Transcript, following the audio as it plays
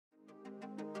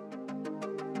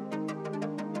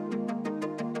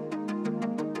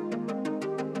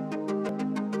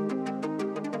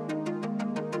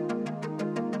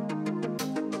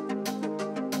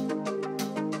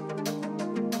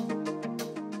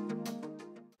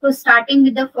So starting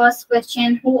with the first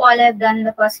question, who all have done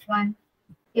the first one?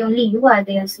 Only you are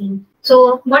there, seen.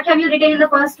 So what have you written in the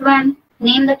first one?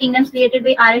 Name the kingdoms created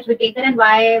by R.H. Whittaker and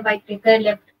why Whittaker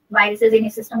left viruses in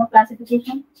his system of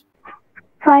classification.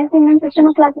 5 kingdom system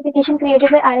of classification created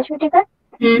by R.H. Whittaker.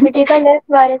 Whittaker left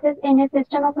viruses in his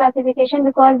system of classification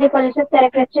because they possess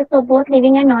characteristics of both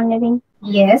living and non-living.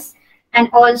 Yes, and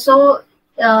also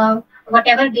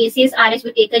whatever basis R.H.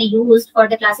 Whittaker used for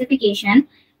the classification,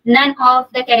 none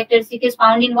of the characteristic is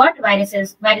found in what?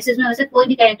 Viruses. Viruses में वैसे कोई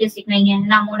भी characteristic नहीं है,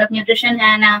 ना mode of nutrition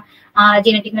है, ना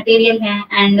genetic material है,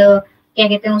 and क्या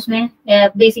कहते हैं उसमें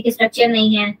basic structure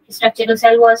नहीं है, structural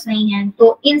cell walls नहीं है.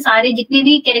 तो इन सारे जितने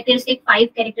भी characteristic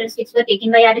 5 characteristics were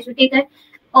taken by R.H. Whittaker.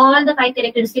 All the 5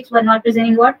 characteristics were not present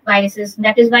in what? Viruses.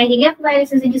 That is why he left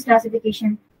viruses in his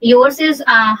classification. Yours is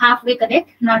halfway correct,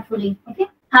 not fully. Okay.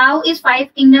 How is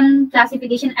 5 kingdom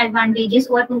classification advantageous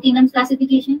over 2 kingdoms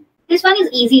classification? This one is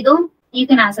easy though. You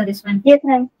can answer this one. Yes,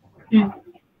 ma'am.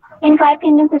 In 5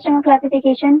 kingdom system of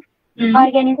classification,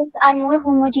 organisms are more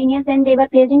homogeneous than they were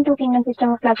placed in 2 kingdom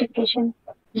system of classification.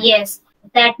 Yes.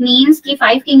 That means कि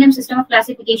 5 kingdom system of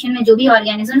classification में जो भी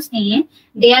organisms हैं,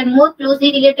 they are more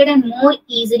closely related and more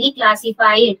easily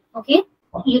classified. Okay,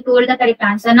 you told the correct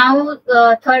answer. Now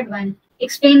third one.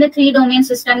 Explain the 3 domain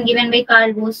system given by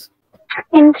Carl Woese.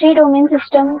 In 3 domain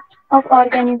system of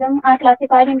organisms are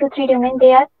classified into 3 domains.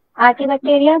 They are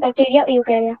archaebacteria, bacteria,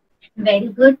 eukarya. Very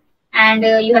good. And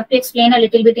you have to explain a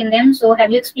little bit in them. So have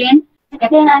you explained?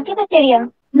 Explain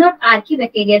archaebacteria. Not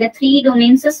archaebacteria. The 3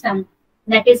 domain system.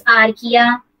 That is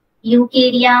archaea,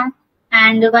 eukarya,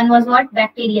 and one was what?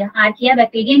 Bacteria. Archaea,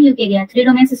 bacteria, and eukarya. 3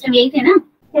 domain system यही थे ना?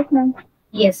 Yes, ma'am.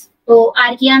 Yes. So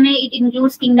archaea में it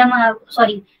includes kingdom.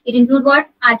 It includes what?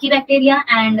 Archaebacteria,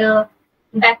 and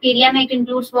bacteria में it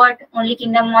includes what? Only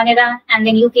kingdom Monera, and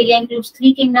then eukarya includes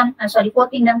 4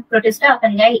 kingdom, Protista,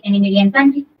 fungi, animalia, and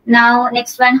fungi. Now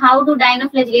next one. How do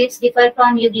dinoflagellates differ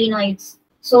from euglenoids?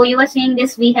 So you were saying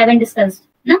this we haven't discussed,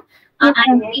 no?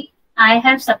 Yes, I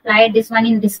have supplied this one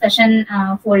in discussion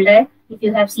folder if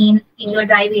you have seen in your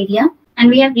drive area, and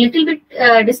we have little bit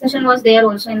discussion was there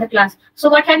also in the class. So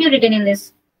what have you written in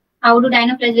this? How do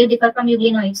dinoflagellates differ from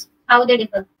euglenoids? How they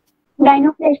differ?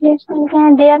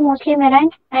 Dinoflagellates, they are mostly marine,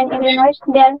 and euglenoids,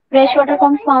 they are freshwater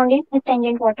forms found in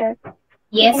stagnant water.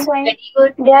 Yes, very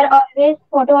good. They are always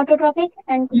photoautotropic,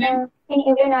 and in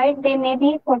euglenoids they may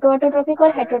be photoautotropic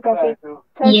or heterotrophic.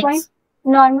 Third point,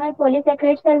 normal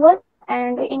polysaccharide cell wall.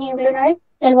 And in euglenoids,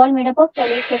 cell wall made up of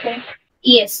polysaccharide.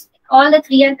 Yes, all the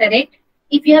 3 are correct.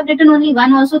 If you have written only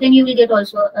one also, then you will get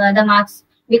also the marks,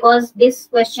 because this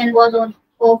question was of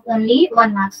only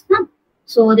 1 marks. No?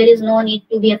 So there is no need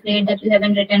to be afraid that you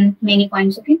haven't written many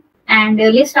points. Okay. And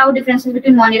list out differences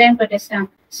between Monera and Protista.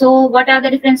 So what are the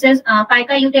differences?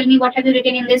 Paika, you tell me what have you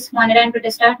written in this Monera and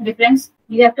Protista difference?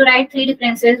 You have to write 3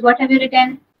 differences. What have you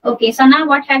written? Okay, Sana,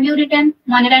 what have you written?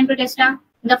 Monera and Protista.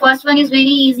 The first one is very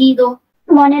easy though.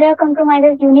 Monera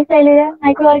compromises unicellular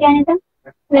microorganisms,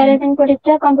 whereas in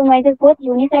Protista compromises both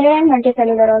unicellular and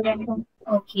multicellular organisms.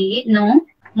 Okay, no.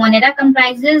 Monera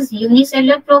comprises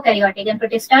unicellular prokaryotic and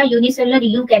Protista unicellular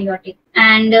eukaryotic.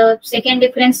 And second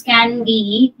difference can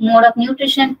be mode of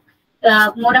nutrition.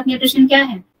 Mode of nutrition क्या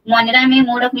है? Monera में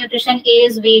mode of nutrition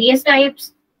is various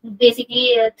types.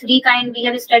 Basically 3 kind we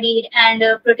have studied, and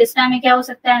Protista में क्या हो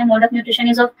सकता है? Mode of nutrition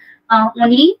is of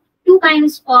only 2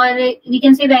 kinds, or we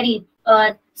can say varied.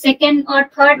 Second or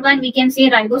third one we can say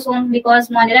ribosome, because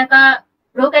Monera का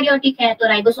prokaryotic है तो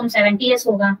ribosome 70S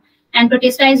होगा, and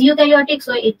Protista is eukaryotic,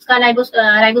 so इसका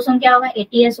ribosome क्या होगा?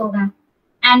 80S होगा.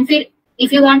 And फिर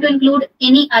if you want to include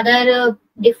any other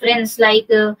difference like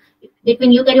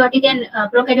between eukaryotic and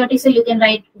prokaryotic cell, you can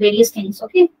write various things.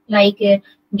 Okay, like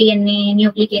DNA,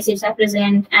 nucleic acids are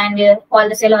present, and all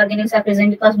the cell organelles are present,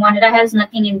 because Monera has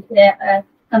nothing in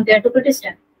compared to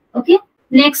Protista. Okay.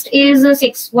 Next is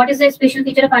 6. What is the special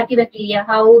feature of archaebacteria?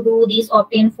 How do these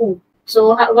obtain food?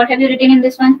 So what have you written in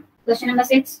this one? Question number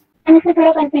 6. And it's a bit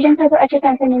of confusion for the actual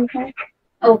answer.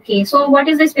 Okay. So what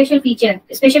is the special feature?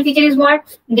 The special feature is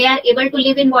what? They are able to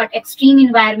live in what? Extreme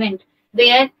environment,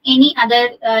 where any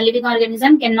other living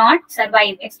organism cannot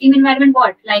survive. Extreme environment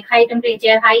what? Like high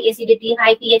temperature, high acidity,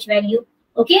 high pH value.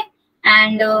 Okay.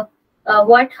 And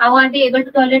how are they able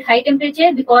to tolerate high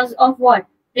temperature? Because of what?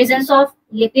 Presence of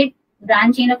lipid.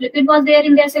 Branch chain of lipid was there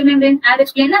in their cell membrane. I have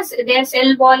explained us. Their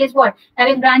cell wall is what?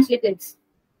 Having branch lipids.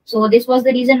 So this was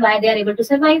the reason why they are able to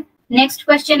survive. Next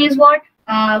question is what?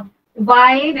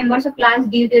 Why members of class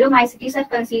Deuteromycetes are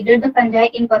considered the fungi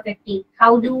imperfecti?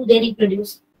 How do they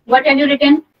reproduce? What have you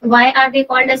written? Why are they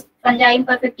called as fungi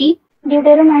imperfecti?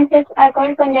 Deuteromycetes are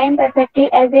called fungi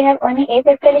imperfectly as they have only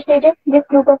asexual stages. This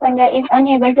group of fungi is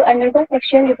unable to undergo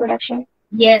sexual reproduction.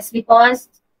 Yes, because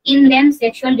in them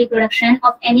sexual reproduction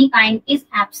of any kind is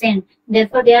absent.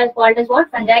 Therefore, they are called as what?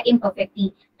 Fungi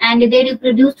imperfectly. And they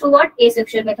reproduce through what?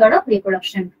 Asexual method of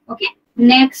reproduction. Okay.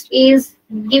 Next is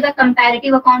give a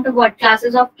comparative account of what?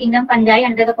 Classes of kingdom fungi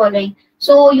under the following.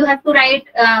 So you have to write,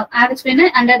 I have explained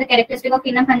it, under the characteristic of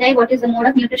kingdom fungi, what is the mode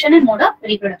of nutrition and mode of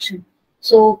reproduction.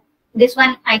 So this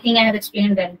one I think I have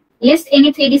explained well. List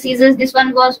any 3 diseases. This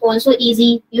one was also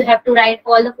easy. You have to write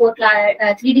all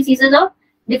the 3 diseases of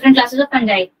different classes of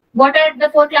fungi. What are the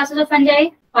 4 classes of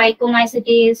fungi?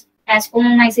 Phycomycetes,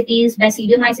 Ascomycetes,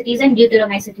 Basidiomycetes, and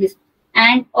Deuteromycetes.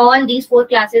 And all these 4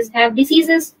 classes have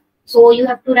diseases. So you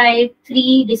have to write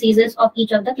 3 diseases of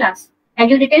each of the class. Have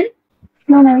you written?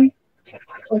 No, ma'am.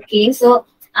 Okay, so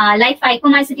like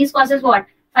Phycomycetes causes what?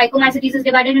 Phycomycetes is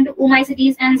divided into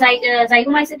oomycetes and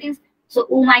zygomycetes. So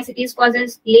oomycetes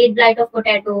causes late blight of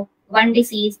potato, 1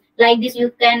 disease. Like this,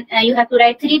 you have to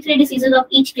write 3 diseases of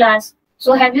each class.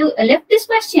 So have you left this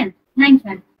question? 9th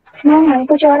one. No, ma'am.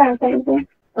 कुछ और answer दीजिए.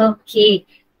 Okay,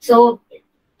 so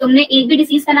तुमने एक भी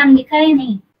disease का नाम लिखा है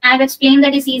नहीं? I have explained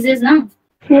the diseases now.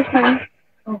 Yes, ma'am.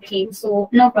 Okay, so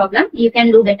no problem. You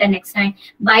can do better next time.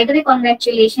 By the way,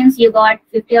 congratulations. You got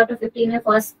 50 out of 50 in your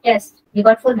first test. You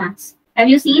got full marks. Have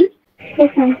you seen?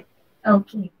 Yes, ma'am.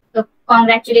 Okay. So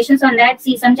congratulations on that.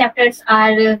 See, some chapters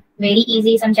are very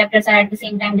easy. Some chapters are at the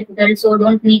same time difficult. So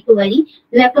don't need to worry.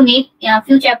 You have to make a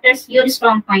few chapters your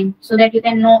strong point so that you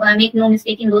can make no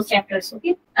mistake in those chapters.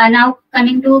 Okay. Now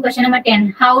coming to question number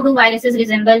 10. How do viruses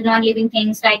resemble non-living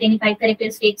things? Write any 5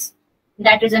 characteristics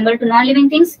that resemble to non-living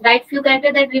things. Write few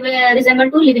characters that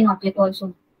resemble to living object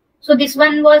also. So this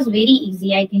one was very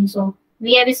easy, I think so.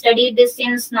 We have studied this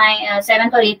since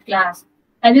 7th or 8th class.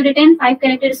 Have you written 5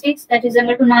 characteristics that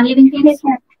resemble to non-living things? Yes,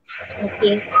 ma'am.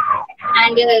 Okay.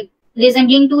 And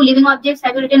resembling to living objects,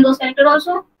 have you written those characters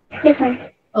also? Yes, ma'am.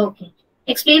 Okay.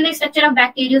 Explain the structure of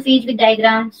bacteriophage with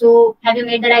diagram. So have you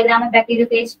made the diagram of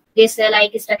bacteriophage? This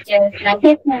like structure, like,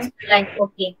 yes, ma'am. Like,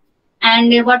 okay.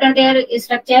 And what are their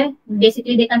structure?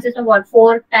 Basically, they consist of what?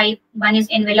 4 type. 1 is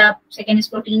envelope, 2nd is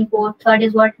protein core, 3rd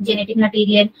is what? Genetic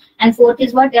material, and 4th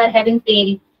is what? They are having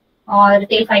tail or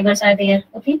tail fibers are there.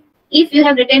 Okay. If you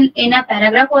have written in a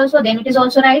paragraph also, then it is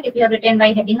also right. If you have written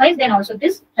by heading wise, then also it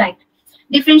is right.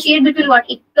 Differentiate between what?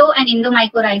 Ecto and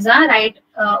endomycorrhiza. Right.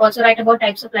 Also write about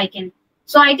types of lichen.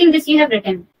 So I think this you have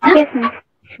written. Huh? Yes, ma'am.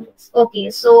 Okay.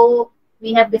 So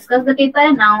we have discussed the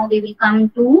paper. Now we will come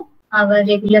to our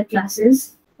regular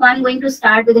classes. So I'm going to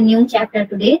start with a new chapter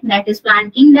today, that is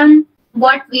plant kingdom.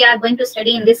 What we are going to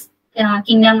study in this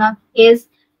kingdom is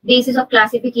basis of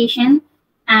classification,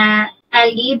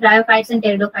 algae, bryophytes and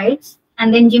pteridophytes,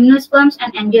 and then gymnosperms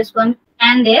and angiosperms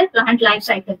and their plant life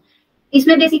cycle.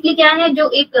 इसमें basically क्या है, जो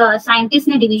एक scientist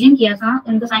ने division किया था,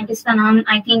 उनका scientist का नाम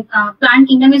I think plant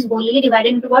kingdom is बोली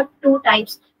divided into what 2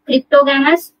 types,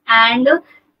 cryptogams and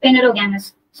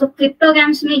पेनेरोगैमस. So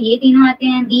cryptogams में ये तीनों आते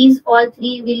हैं. These all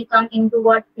 3 will come into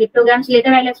what? Cryptogams.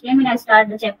 Later I'll explain when I start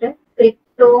the chapter.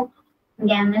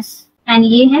 Cryptogamous. And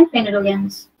ये है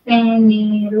phanerogamous.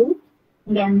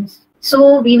 Phanerogamous.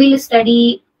 So we will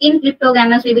study in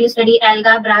cryptogamous we will study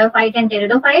alga, bryophyte and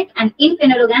pteridophyte, and in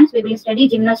phanerogams we will study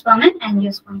gymnosperm and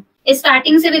angiosperm.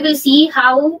 Starting से we will see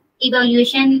how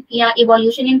evolution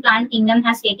in plant kingdom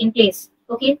has taken place.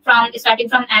 Okay, starting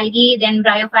from algae, then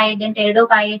bryophyte, then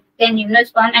pteridophyte, then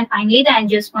gymnosperm, and finally the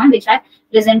angiosperm, which are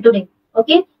present today.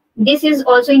 Okay, this is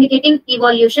also indicating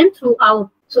evolution throughout.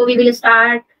 So we will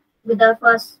start with the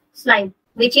first slide,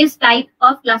 which is type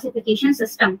of classification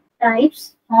system.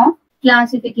 Types of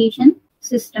classification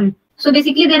system. So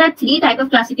basically there are 3 type of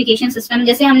classification system.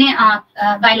 जैसे हमने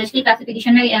biological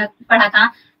classification में पढ़ा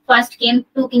था. First came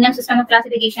 2 kingdom system of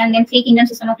classification, then 3 kingdom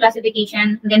system of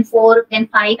classification, then 4, then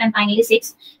 5, and finally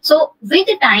 6. So with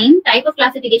the time, type of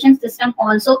classification system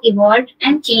also evolved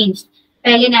and changed.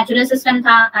 पहले natural system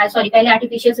था, पहले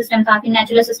artificial system था, फिर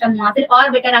natural system हुआ, फिर और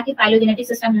better आके phylogenetic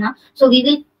system हुआ. So we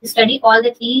will study all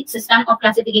the 3 system of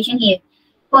classification here.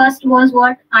 First was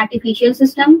what? Artificial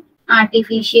system.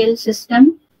 Artificial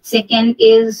system. Second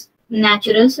is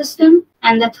natural system,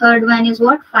 and the third one is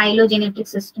what? Phylogenetic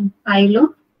system.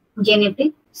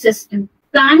 Phylogenetic system.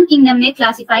 Plant kingdom में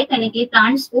classify करने के लिए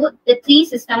plants को the 3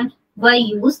 systems were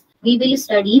used. We will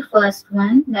study first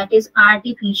one, that is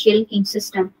artificial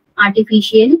system.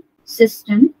 Artificial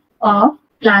system of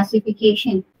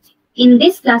classification. In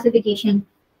this classification,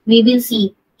 we will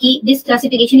see कि this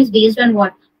classification is based on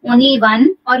what? only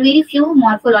one or very few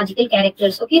morphological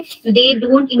characters. Okay, they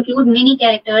don't include many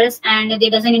characters, and they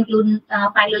doesn't include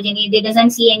phylogeny. They doesn't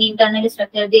see any internal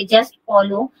structure. They just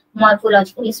follow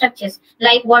morphological structures.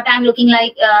 Like what I'm looking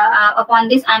like upon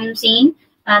this, I'm saying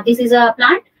this is a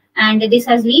plant and this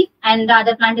has leaf, and the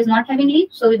other plant is not having leaf,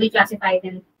 so we will classify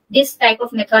them. This type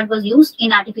of method was used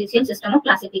in artificial system of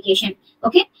classification.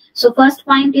 Okay, so first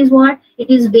point is what? It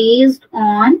is based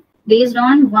on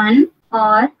one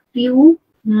or few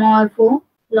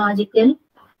morphological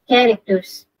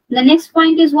characters. The next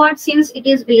point is what? Since it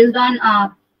is based on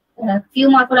few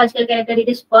morphological character, it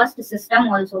is first system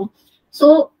also.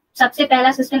 So सबसे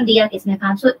पहला system दिया किसने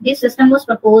था? So this system was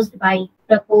proposed by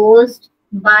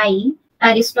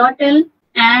Aristotle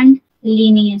and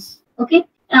Linnaeus. Okay.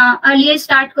 Earlier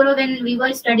start karo when we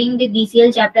were studying the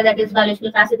BCL chapter, that is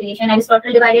biological classification.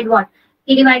 Aristotle divided what?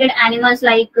 He divided animals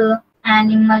like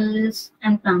animals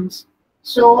and plants.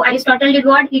 So Aristotle did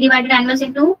what? He divided animals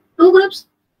into two groups.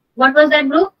 What was that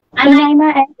group?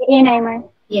 Anima and Anima.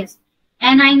 Yes,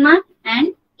 Anima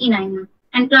and Inanima.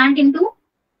 And plant into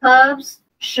herbs,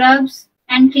 shrubs,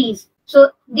 and trees.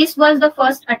 So this was the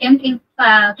first attempt in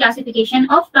classification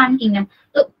of plant kingdom.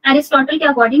 So Aristotle ke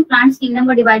according, plants kingdom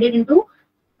were divided into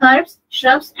herbs,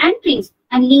 shrubs, and trees.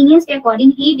 And Linnaeus ke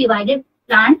according, he divided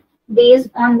plant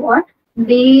based on what?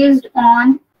 Based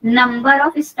on number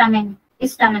of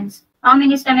stamens. How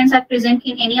many stamens are present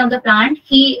in any of the plant?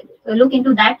 He looked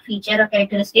into that feature or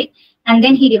characteristic, and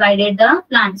then he divided the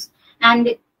plants.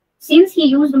 And since he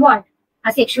used what?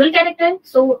 A sexual character,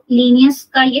 so Linnaeus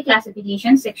का ये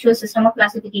classification, sexual system of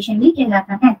classification भी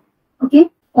कहलाता है. Okay,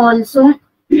 also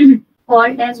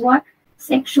called as what?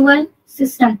 Sexual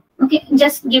system. Okay,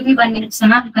 just give me 1 minute,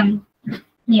 Sana. I'm coming.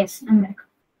 Yes, I'm back.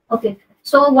 Okay,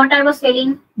 so what I was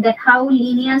telling, that how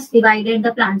Linnaeus divided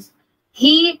the plants.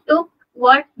 He took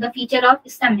what? The feature of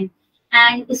stamen.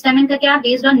 And stamen का क्या?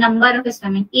 Based on number of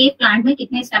stamen. एक plant में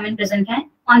कितने stamen present हैं?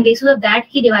 On basis of that,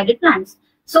 he divided plants.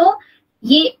 So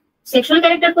ये sexual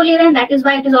character को ले रहे हैं, that is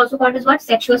why it is also called as what?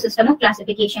 Sexual system of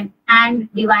classification and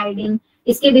dividing.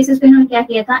 इसके basis पे उन्होंने क्या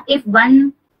किया था? If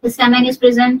one stamen is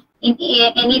present in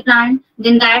any plant,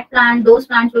 then that plant, those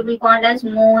plants will be called as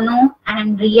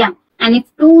monoandria. And if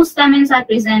two stamens are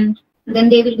present, then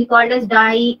they will be called as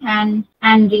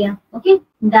diandria. Okay,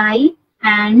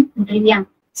 diandria.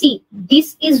 See,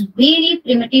 this is very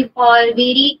primitive or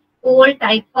very old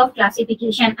type of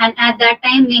classification, and at that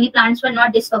time many plants were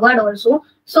not discovered also.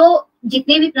 So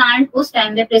जितने भी plant उस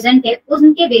time में present थे,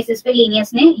 उनके basis पे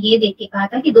Linnaeus ने ये देख के कहा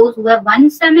था कि those who have one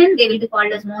stamen, they will be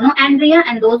called as monoandria,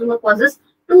 and those who possess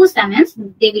two stamens,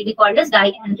 they will be called as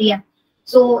diandria.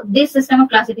 So this system of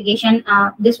classification,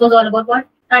 this was all about what?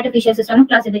 Artificial system of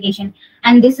classification.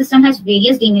 And this system has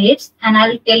various demerits, and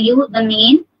I'll tell you the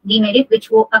main demerit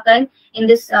which will occur in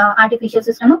this artificial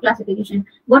system of classification.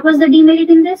 What was the demerit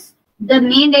in this? The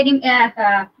main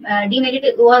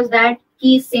demerit was that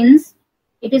since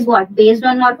it is what? Based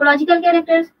on morphological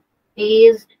characters,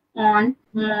 based on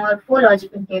very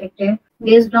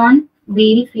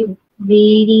few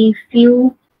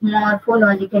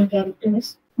morphological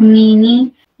characters,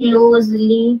 many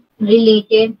closely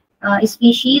related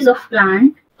species of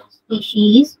plants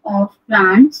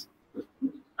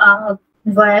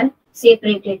were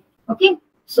separated. Okay,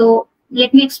 so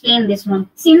let me explain this one.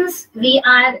 Since we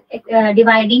are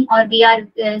dividing or we are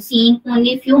seeing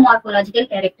only few morphological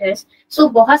characters, so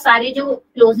बहुत सारे जो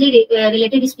closely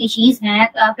related species हैं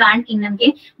plant kingdom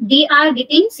के, they are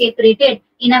getting separated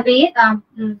in a way.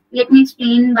 Let me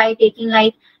explain by taking,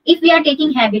 like, if we are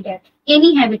taking habitat,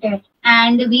 any habitat,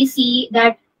 and we see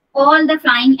that all the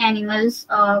flying animals,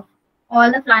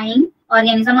 all the flying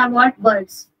organism are what?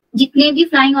 Birds. जितने भी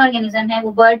flying organism हैं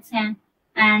वो birds हैं,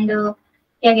 and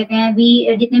क्या कहते हैं,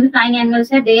 जितने भी flying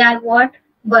animals हैं, they are what?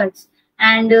 Birds.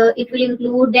 And it will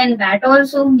include then bat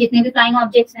also, जितने भी flying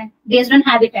objects हैं, based on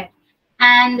habitat.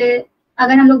 And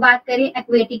अगर हम लोग बात करें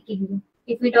aquatic की,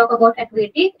 if we talk about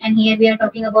aquatic, and here we are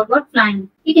talking about what? Flying.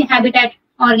 ठीक है, habitat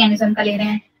organism का ले रहे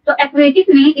हैं. तो aquatic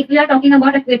में, if we are talking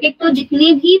about aquatic, तो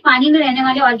जितने भी पानी में रहने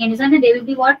वाले organism हैं, they will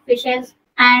be what? Fishes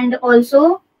and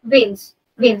also whales.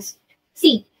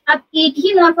 See, अब एक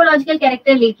ही morphological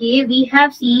character लेके we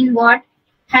have seen what?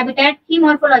 Habitat he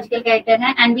morphological character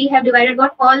है, and we have divided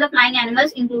what? All the flying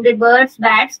animals included birds,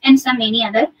 bats, and some many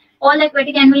other. All the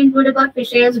aquatic animals included what?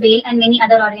 Fishes, whale, and many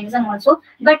other organisms also.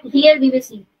 But here we will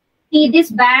see this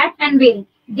bat and whale,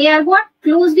 they are what?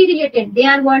 Closely related. They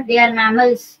are what? They are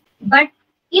mammals. But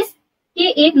इसके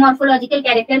एक morphological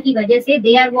character की वजह से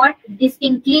they are what?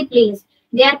 Distinctly placed.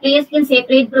 They are placed in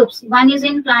separate groups. One is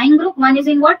in flying group, one is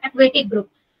in what? Aquatic group.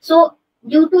 So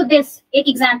due to this, एक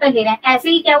example ले रहे हैं, ऐसे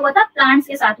ही क्या हुआ था? प्लांट्स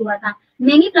के साथ हुआ था.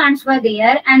 many plants were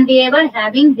there and they were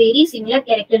having very similar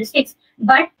characteristics,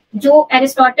 but जो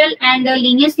एरिस्टोटल एंड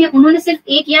लीनियस थे उन्होंने सिर्फ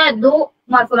एक या दो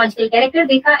मॉर्फोलॉजिकल कैरेक्टर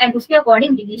देखा एंड उसके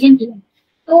अकॉर्डिंग डिवीजन किया.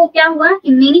 तो क्या हुआ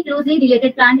कि many closely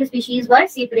related plant species were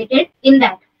separated in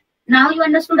that. Now you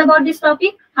understood about this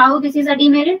topic, how this is a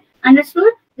demerit,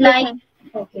 understood? Like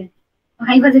okay,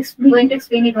 I was going to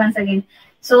explain it once again.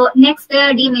 So next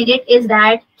demerit is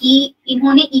that कि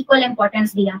इन्होंने equal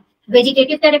importance दिया,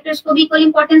 vegetative characters को भी equal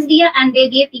importance दिया and they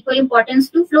gave equal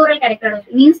importance to floral characters.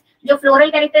 Means जो floral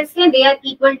characters हैं they are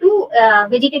equal to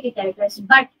vegetative characters,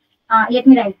 but let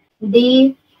me right,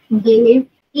 they gave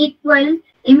equal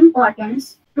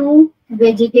importance to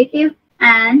vegetative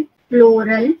and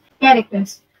floral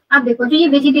characters. अब देखो जो ये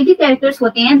vegetative characters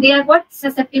होते हैं they are what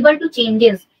susceptible to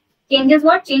changes. Changes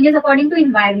what? Changes according to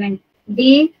environment.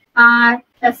 They are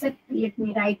susceptible. Let me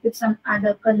write with some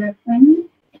other color pen.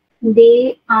 They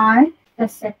are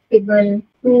susceptible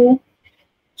to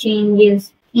changes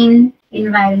in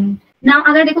environment. Now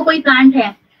अगर देखो कोई plant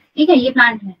है, ठीक है, ये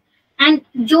plant है and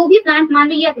जो भी प्लांट मान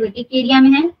लो ये एक्वेटिक एरिया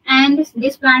में है and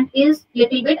this plant is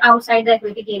little bit outside the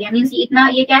aquatic area. Means इतना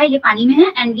ये क्या है, ये पानी में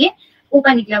है एंड ये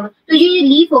ऊपर निकला हुआ. तो ये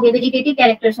लीफ हो गए, वेजिटेटिव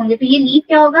कैरेक्टर्स होंगे. तो ये लीफ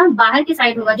क्या होगा, बाहर की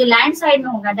साइड होगा, जो लैंड साइड में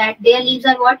होगा that there leaves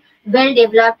are what well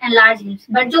developed and large leaves.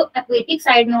 But जो एक्वेटिक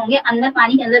साइड में होंगे, अंदर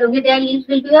पानी के अंदर होंगे, there leaves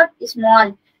will be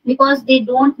small because they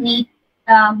don't need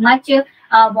much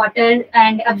water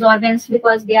and अब्सॉर्बेंस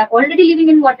because they are already living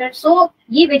in water. सो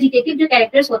ये vegetative जो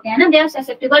कैरेक्टर्स होते हैं ना, they are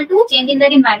susceptible to change in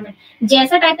their environment.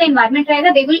 जैसा टाइप का एनवायरमेंट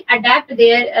रहेगा they will adapt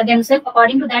themselves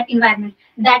according to that environment.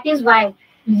 That is why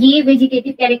ये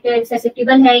vegetative character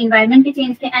susceptible है एनवायरमेंट के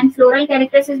चेंज के and floral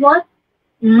characters is what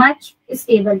much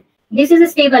stable. This is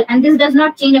stable and this does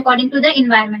not change according to the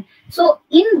environment. सो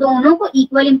इन दोनों को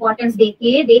equal importance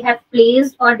देके they have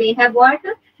placed और they have what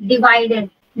divided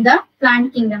the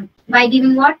plant kingdom by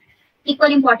giving what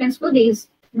equal importance to this,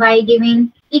 by giving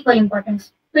equal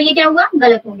importance. तो ये क्या हुआ,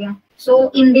 गलत हो गया.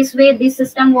 सो in this way this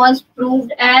system was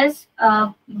proved as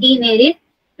demerit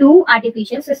to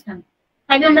artificial system.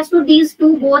 Have you understood these two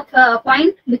both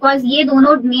point? Because ये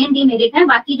दोनों main demerit हैं,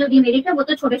 बाकी जो demerit है वो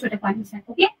तो छोटे छोटे points हैं.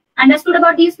 Okay, understood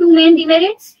about these two main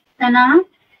demerits, Tana?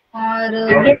 और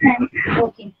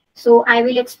okay. So I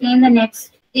will explain the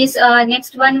next. This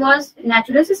next one was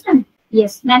natural system.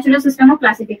 Yes, natural system of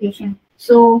classification.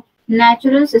 So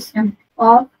natural system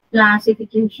of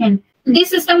classification. This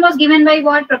system was given by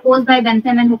what? Proposed by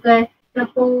Bentham and Hooker.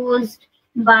 Proposed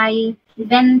by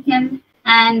Bentham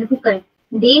and Hooker.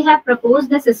 They have proposed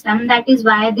the system. That is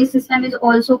why this system is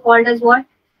also called as what?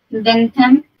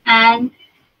 Bentham and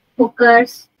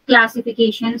Hooker's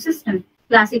classification system.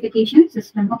 Classification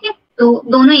system. Okay. तो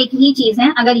दोनों एक ही चीज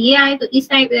है. अगर ये आए तो इस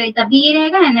टाइप तब भी ये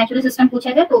रहेगा एंड नेचुरल सिस्टम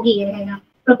पूछा जाए तो भी ये रहेगा.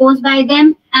 Proposed by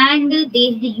them and they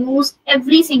used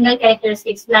every single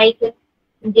characteristics, like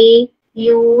they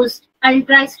used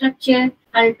ultrastructure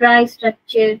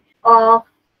of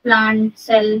plant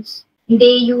cells.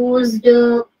 They used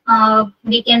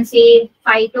we can say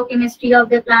phytochemistry of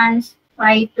the plants.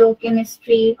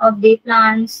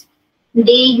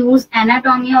 They use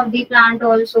anatomy of the plant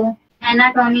also.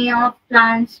 Anatomy of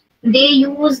plants. They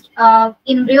used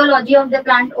embryology of the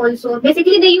plant also.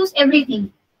 Basically they use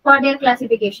everything for their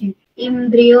classification.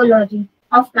 Embryology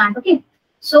of plant. Okay.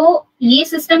 So ये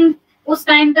system उस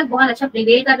time तक बहुत अच्छा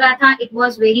prevail कर रहा था. It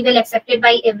was very well accepted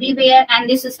by everywhere and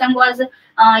this system was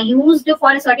used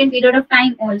for a certain period of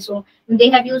time also. They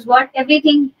have used what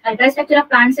everything. Ultrastructure of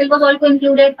plant cell was also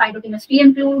included, phytochemistry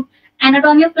include,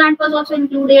 anatomy of plant was also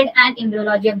included and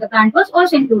embryology of the plant was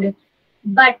also included.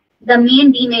 But the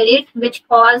main demerit which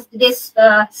caused this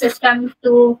system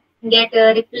to get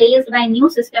replaced by new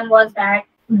system was that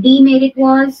demerit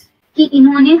was कि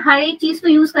इन्होंने हर एक चीज को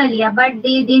use कर लिया but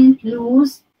they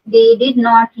did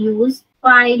not use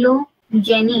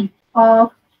phylogeny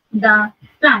of the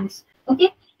plants. Okay,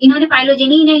 इन्होंने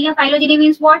phylogeny नहीं लिया. Phylogeny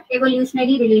means what?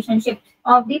 Evolutionary relationship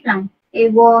of the plant.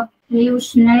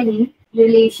 Evolutionary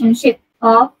relationship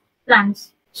of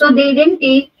plants. So they didn't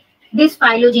take this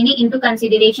phylogeny into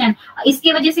consideration.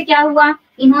 इसके वजह से क्या हुआ,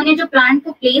 इन्होंने जो प्लांट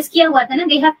को प्लेस किया हुआ था ना,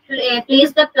 they have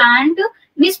placed the plant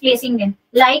misplacing them.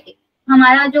 Like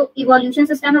हमारा जो इवोल्यूशन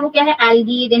सिस्टम है वो क्या है,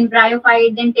 algae, then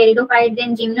bryophyte, then pteridophyte,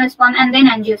 then gymnosperm and then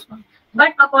angiosperm.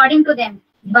 But according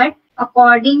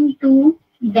to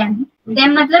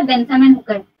them मतलब बेंथम एंड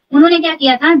हुकर, उन्होंने क्या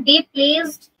किया था, दे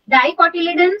placed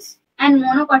डाइकोटिलिडन्स and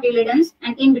मोनोकोटिलिडन्स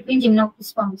and in between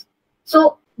gymnosperms.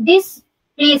 So this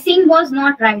placing was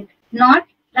not right.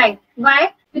 Why?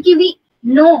 क्योंकि वी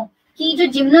नो कि जो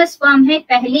gymnosperm है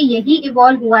पहले यही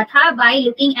इवॉल्व हुआ था by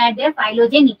looking at there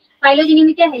phylogeny. Phylogeny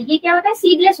में क्या है, ये क्या होता है,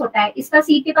 सीडलेस होता है. इसका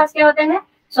सीड के पास क्या होता है,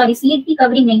 सॉरी सीड की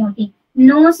कवरिंग नहीं होती,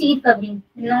 no seed covering,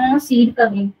 no seed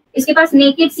covering. इसके पास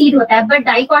नेकेड सीड होता है, बट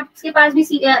डाइकॉट्स के पास भी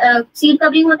सीड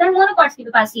कवरिंग होता है, मोनोकॉट्स के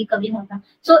पास सीड कवरिंग होता है।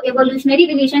 सो एवोल्यूशनरी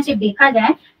रिलेशनशिप देखा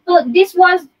जाए तो this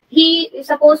was he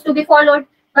suppose to be followed,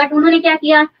 but उन्होंने क्या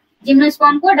किया,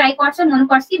 जिम्नोस्पर्म को डाइकॉट्स और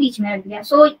मोनोकॉट्स के बीच में रख दिया।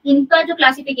 सो इनका जो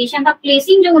क्लासिफिकेशन था,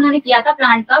 प्लेसिंग जो उन्होंने किया था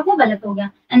प्लांट का, वो गलत हो गया,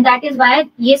 एंड दैट इज वाई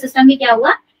ये सिस्टम भी क्या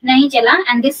हुआ, नहीं चला,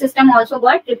 and this system also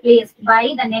got replaced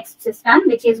by the next system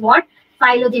which is what,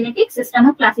 phylogenetic system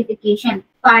of classification.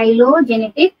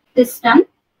 Phylogenetic system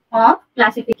of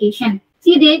classification.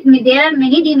 See, there are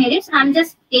many demerits. I'm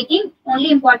just taking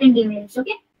only important demerits.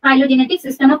 Okay. Phylogenetic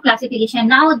system of classification.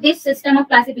 Now, this system of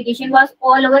classification was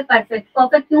all over perfect.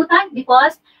 Perfect क्यों था?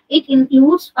 Because it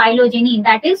includes phylogeny,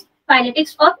 that is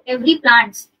phyletics of every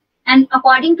plants. And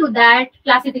according to that,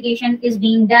 classification is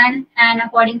being done. And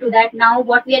according to that, now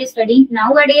what we are studying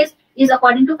nowadays is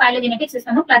according to phylogenetic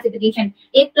system of classification.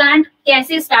 एक plant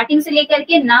कैसे starting से लेकर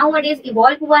के nowadays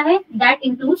evolve हुआ है, that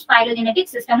includes phylogenetic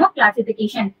system of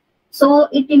classification. So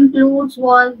it includes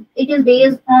it is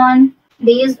based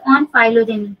on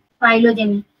phylogeny.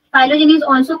 Phylogeny is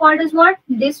also called as what?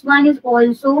 This one is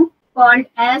also called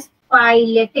as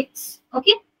phyletics.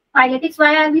 Okay, phyletics.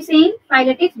 Why are we saying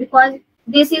phyletics? Because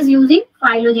this is using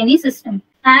phylogeny system.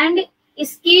 And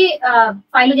इसके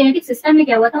phylogenetic system में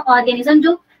क्या हुआ था, organism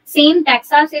जो same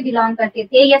taxa से belong करते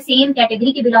थे या सेम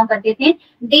कैटेगरी के बिलोंग करते थे,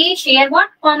 दे share what,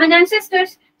 common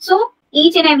ancestors. So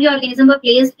each and every organism were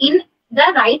placed in the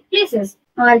right places.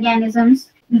 Organisms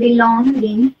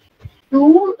belonging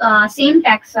to same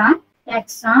taxa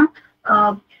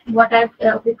what are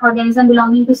organism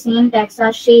belonging to same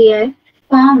taxa share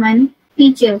common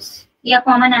features या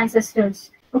common ancestors.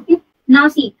 Okay, now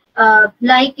see,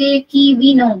 like कि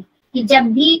we know कि जब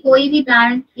भी कोई भी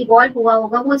plant evolve हुआ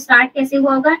होगा, वो स्टार्ट कैसे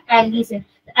हुआ होगा, एल्गी से.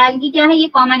 एल्गी क्या है, ये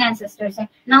कॉमन एंसेस्टर्स है.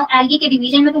 नाउ एल्गी के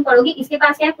डिवीजन में तुम पढ़ोगे, इसके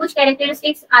पास क्या है, कुछ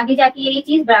कैरेक्टरिस्टिक्स आगे जाके ये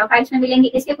चीज ब्रायोफाइट्स में मिलेंगे.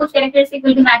 इसके कुछ characteristic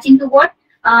will be matching to what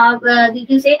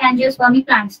you से angiospermic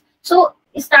plants. So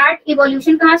start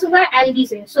evolution कहाँ से हुआ, एल्गी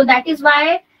से. So that is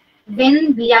why when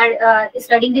we are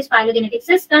studying this phylogenetic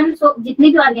system, so जितने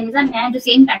भी ऑर्गेनिज्म हैं जो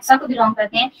सेम टैक्सा को बिलोंग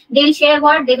करते हैं, they will share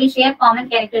what, they will share common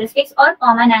characteristics or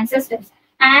common ancestors.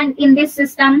 And in this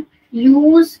system,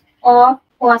 use of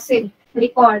fossil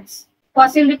records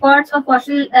or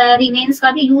fossil remains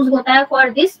का भी use होता है for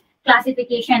this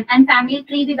classification. And family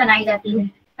tree भी बनाई जाती है,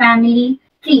 family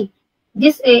tree.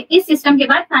 इस system के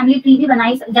बाद फैमिली ट्री भी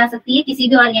बनाई जा सकती है किसी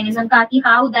भी ऑर्गेनिज्म का, कि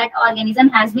how that organism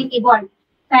has been evolved.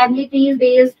 Family tree is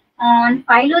based on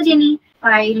phylogeny.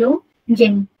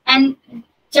 And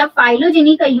जब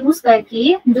फाइलोजेनी का यूज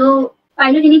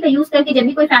करके जब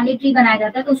भी कोई फैमिली ट्री बनाया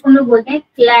जाता है, तो उसको हम लोग बोलते हैं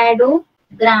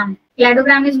cladogram.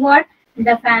 Cladogram is what,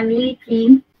 the family tree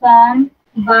form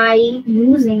by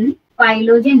using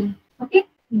phylogeny. Okay,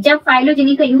 जब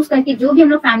फाइलोजेनी का यूज करके जो भी हम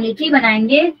लोग फैमिली ट्री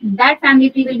बनाएंगे, that family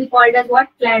tree will be called as what,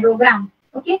 cladogram.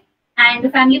 Okay, and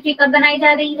family tree कब बनाई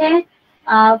जा रही है,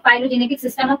 phylogenetic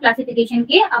system of classification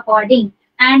के according.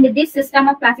 And this system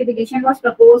of classification was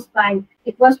proposed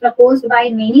by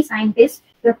many scientists,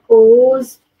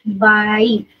 proposed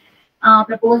by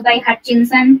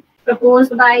Hutchinson,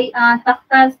 proposed by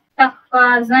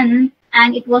Tafkazan,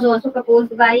 and it was also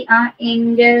proposed by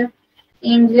Engler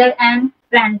and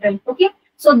Prandtl. Okay,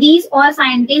 so these all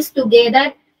scientists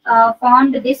together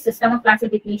formed this system of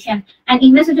classification. And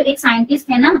इनमें से जो एक scientist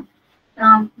है ना,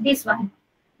 this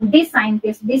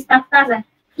Tafkazan,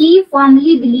 he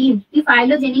firmly believed कि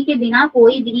phylogeny के बिना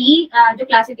कोई भी जो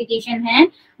क्लासिफिकेशन है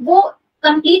वो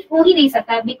कंप्लीट हो ही नहीं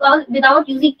सकता, because without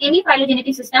using any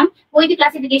phylogenetic system कोई भी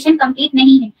क्लासिफिकेशन कंप्लीट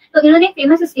नहीं है. तो इन्होंने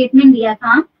फेमस स्टेटमेंट दिया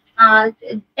था,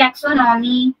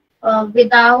 taxonomy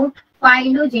without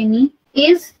phylogeny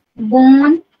is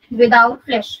bone without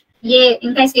flash. ये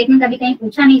इनका स्टेटमेंट कभी कहीं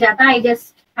पूछा नहीं जाता. I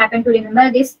just happen to remember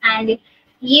this. And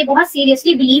ये बहुत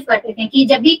सीरियसली बिलीव करते थे कि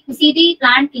जब भी किसी भी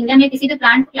प्लांट किंगडम या किसी भी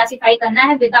प्लांट को क्लासिफाई करना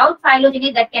है without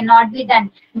phylogeny, that can not be done.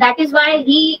 That is why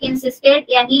he insisted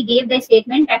या he gave the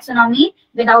statement, taxonomy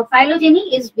without phylogeny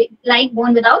is like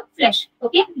bone without flash.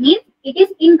 Okay, means it is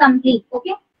incomplete.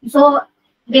 Okay, so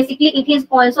basically it is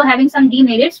also having some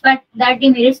demerits, but that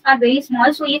demerits are very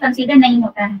small, सो ये consider नहीं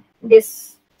होता है this.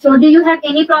 So do you have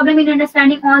any problem in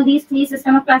understanding all these three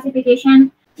systems of classification?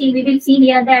 See, we will see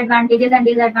here the advantages and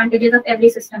disadvantages of every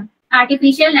system.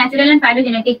 Artificial, natural and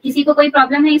phylogenetic. किसी को कोई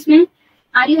problem है इसमें?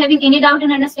 Are you having any doubt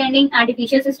in understanding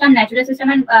artificial system, natural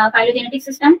system and phylogenetic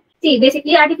system? See,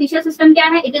 basically artificial system क्या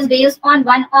है? It is based on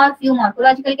one or few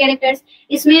morphological characters.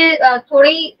 इसमें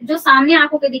थोड़े जो सामने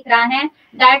आंखों पे दिख रहा है,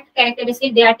 that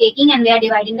characteristic they are taking and they are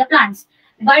dividing the plants.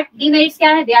 But demerits क्या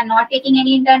है? They are not taking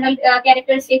any internal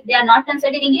characteristic. They are not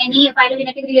considering any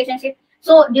phylogenetic relationship.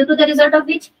 So due to the result of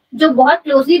which जो बहुत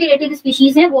closely related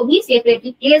species हैं वो भी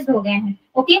separately placed हो गए हैं.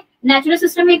 ओके, नेचुरल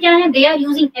सिस्टम में क्या है, they are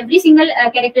using every single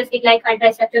characteristic like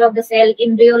ultrastructure of the cell,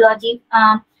 embryology,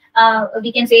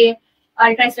 we can say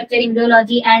ultrastructure,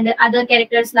 embryology, and other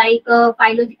characters like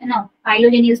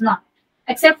phylogeny is not.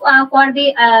 Except for the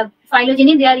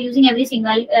phylogeny, they are using every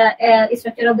single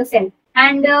structure of the cell.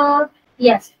 And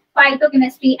yes,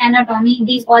 phytochemistry, anatomy,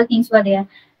 these all things were there.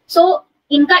 So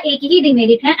इनका एक ही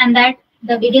demerit है, and that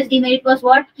the biggest demerit was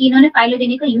what, कि इन्होंने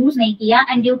phylogeny का use नहीं किया,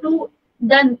 and due to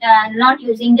the not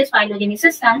using this phylogeny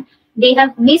system, they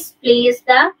have misplaced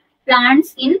the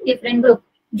plants in different group.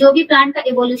 जो भी प्लांट का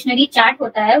एवोल्यूशनरी चार्ट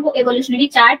होता है वो एवोल्यूशनरी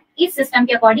चार्ट इस सिस्टम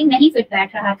के अकॉर्डिंग नहीं फिट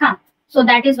बैठ रहा था. So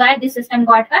that is why this system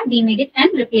got a demerit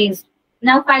and replaced.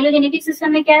 Now phylogenetic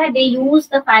system में क्या है, दे use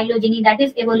the phylogeny, that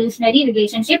is evolutionary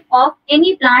relationship of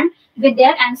any plant with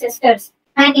their ancestors,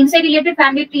 and इनसे related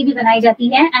family tree भी बनाई जाती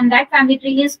है, and that family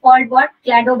tree is called what,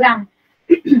 cladogram.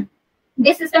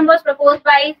 This system was proposed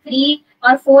by 3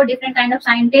 or 4 different kind of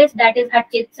scientists, that is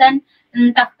Hutchinson,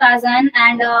 Tafkazan,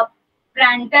 and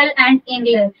Prandtl and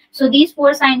Engler. So these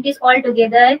 4 scientists all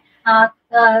together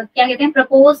क्या कहते हैं,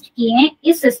 proposed किए हैं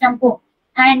इस system को,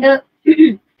 and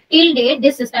till date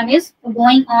this system is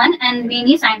going on and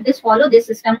many scientists follow this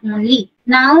system only.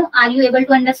 Now are you able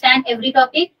to understand every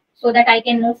topic so that I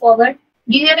can move forward?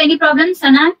 Do you have any problem,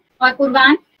 Sana or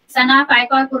Purvan? Sana,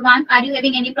 Faika or Purvan, are you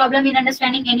having any problem in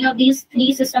understanding any of these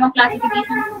 3 system of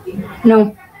classification? No.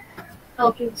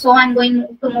 Okay, so I'm going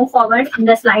to move forward in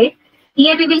the slide.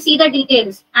 Here we will see the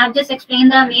details. I've just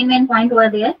explained the main point over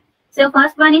there. So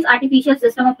first one is artificial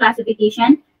system of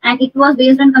classification, and it was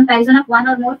based on comparison of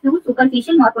one or more few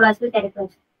superficial morphological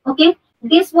characters. Okay,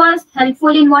 this was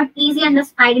helpful in what, easy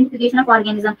identification of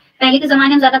organism. पहले के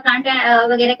जमाने में ज्यादा plant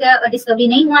वगैरह का discovery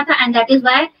नहीं हुआ था, and that is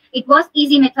why it was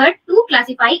easy method to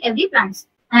classify every plants.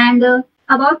 And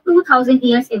about 2000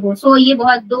 years ago, so ये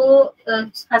बहुत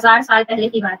 2000 साल पहले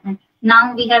की बात है. Now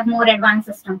we have more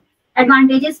advanced system.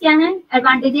 Advantages क्या हैं?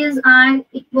 Advantages are,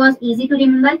 it was easy to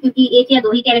remember क्योंकि एक या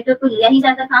 2 ही कैरेक्टर को लिया ही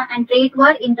जाता था, and trait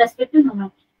were interested to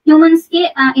humans के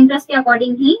इंटरेस्ट के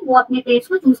अकॉर्डिंग ही वो अपने ट्रेट्स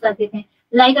को चूज करते थे.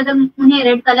 लाइक अगर उन्हें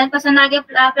रेड कलर पसंद आ गया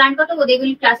प्लांट का, तो वो they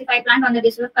will classify plant on the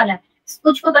basis of colour.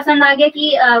 कुछ को पसंद आ गया कि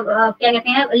क्या कहते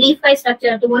हैं, लीफ का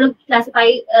स्ट्रक्चर, तो वो लोग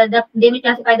they will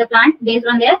classify the plant based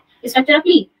on their structure of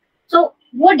leaf. सो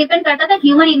वो डिपेंड करता था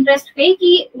ह्यूमन इंटरेस्ट पे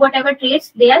कि what ever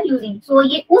trades they are using. सो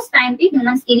ये उस टाइम पे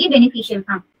ह्यूमंस के लिए बेनिफिशियल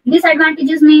था.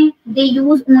 डिसएडवांटेजेस में दे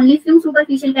use only few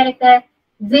superficial character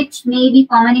which may be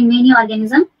common in many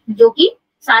organism, जो कि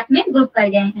साथ में ग्रुप कर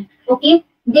गए हैं. Okay,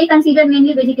 they consider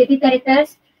mainly vegetative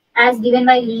characters as given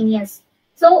by Linnaeus.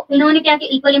 सो इन्होंने क्या कि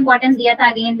इक्वल इंपॉर्टेंस दिया था,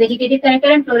 again vegetative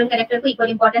character and floral character को इक्वल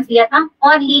इंपॉर्टेंस दिया था,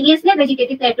 और लीनियस ने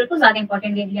वेजिटेटिव कैरेक्टर को ज्यादा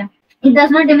इंपॉर्टेंस दे दिया. It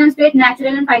does not demonstrate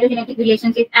natural and phylogenetic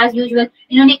relationship as usual.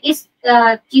 इन्होंने इस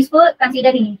चीज को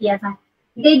कंसीडर ही नहीं किया था.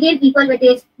 They gave equal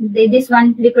weightage, this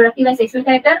one reproductive and sexual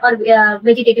character और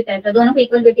vegetative character, दोनों को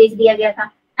equal weightage दिया गया था.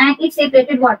 And it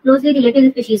separated what, closely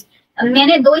related species.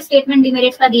 मैंने 2 statement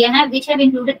demerits का दिया है, which have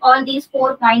included all these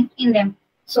 4 points in them.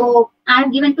 So I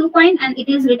have given 2 points and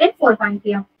it is written 4 points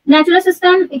here. Natural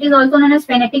system, it is also known as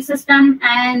phenetic system,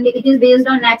 and it is based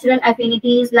on natural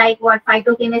affinities like what,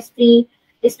 phytochemistry,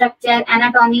 structure,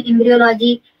 anatomy, embryology,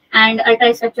 and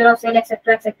ultrastructure of cell,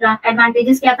 etc. etc.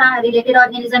 Advantages क्या था, related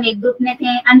organism एक group में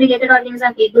थे, unrelated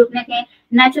organism एक group में थे,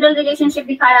 natural relationship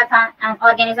दिखा रहा था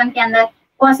ऑर्गेनिज्म के अंदर,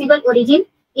 पॉसिबल ओरिजिन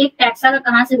एक टैक्सा का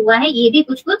कहाँ से हुआ है ये भी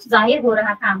कुछ कुछ जाहिर हो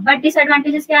रहा था. बट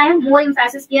डिसएडवांटेजेस क्या है, मोर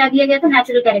एम्फेसिस दिया गया था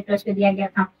नेचुरल कैरेक्टर्स पे दिया गया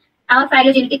था, और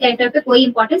फाइलोजेनेटिक कैरेक्टर पे कोई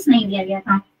इंपॉर्टेंस नहीं दिया गया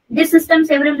था. This system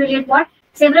several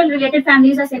related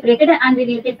families are separated and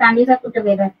unrelated families are put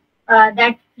together.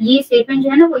 That ये स्टेटमेंट जो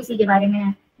है ना वो इसी के बारे में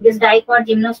है, this dicot,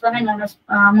 gymnosperm and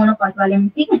monocot वाले में.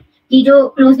 ठीक है, कि जो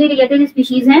क्लोजली रिलेटेड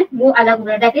स्पीशीज हैं वो अलग हो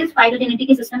गया, दैट इज फाइलोजेनेटिक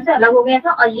के सिस्टम से अलग हो गया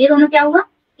था, और ये दोनों क्या हुआ,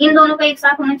 इन दोनों का एक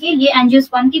साथ होना चाहिए. ये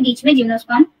एंजियोस्पर्म के बीच में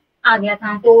जिम्नोस्पर्म आ गया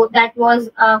था, तो that was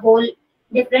a whole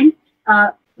different,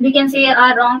 we can say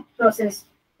a wrong process,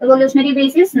 evolutionary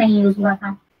basis नहीं यूज हुआ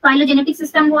था. Phylogenetic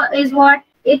system is what?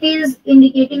 It is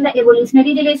indicating the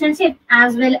evolutionary relationship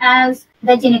as well as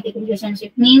the genetic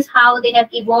relationship. Means how they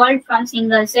have evolved from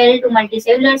single cell to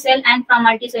multicellular cell and from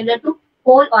multicellular to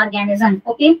whole organism.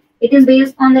 Okay. It is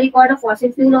based on the record of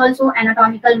fossil fuel also,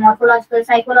 anatomical, morphological,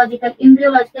 psychological,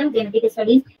 embryological, genetic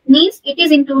studies. Means it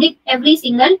is including every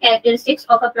single characteristics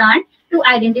of a plant to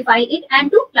identify it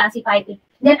and to classify it.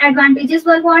 Then advantages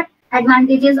were what?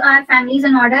 Advantages are families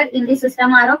and order in this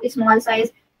system are of small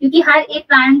size. क्योंकि हर एक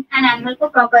plant and animal को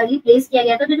properly place किया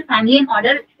गया था, तो जो family and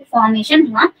order formation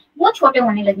हुआ वो छोटे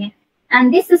होने लगे.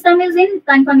 And this system is in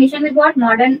conformation with what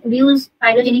modern views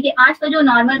phylogeny के आज का जो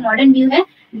normal modern view है,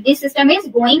 this system is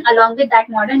going along with that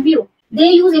modern view. They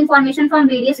use information from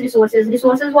various resources.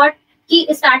 Resources what? कि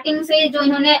starting से जो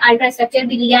इन्होंने ultra structure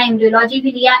भी लिया, एम्ब्रियोलॉजी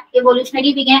भी लिया,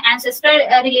 एवोल्यूशनरी भी गए,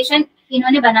 एंसेस्टर रिलेशन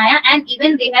इन्होंने बनाया, and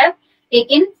even they have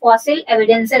taken fossil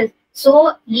evidences.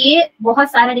 सो ये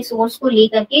बहुत सारा रिसोर्स को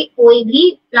लेकर के कोई भी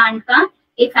प्लांट का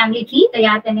एक फैमिली ट्री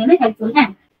तैयार करने में हेल्पफुल है.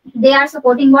 They are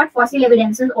supporting what fossil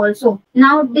evidences also.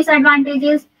 Now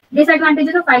disadvantages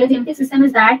of phylogenetic system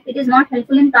is that it is not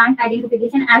helpful in plant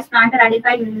identification as plants are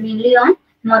identified mainly on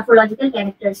morphological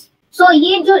characters. So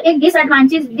ये जो एक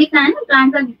disadvantage दिख रहा है ना,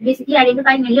 plant का basically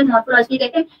identified mainly on morphological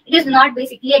character, it is not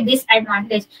basically a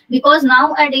disadvantage because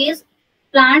nowadays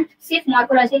plant सिर्फ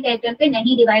morphological character पे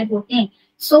नहीं divide होते हैं.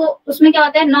 So उसमें क्या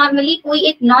होता है, normally कोई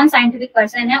एक non scientific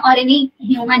person है और any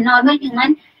human, normal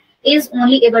human is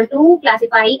only able to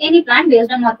classify any plant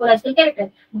based on morphological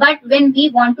character. But when we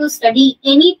want to study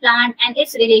any plant and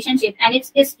its relationship and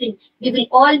its history, we will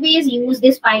always use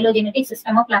this phylogenetic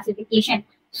system of classification.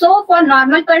 So for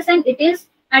normal person, it is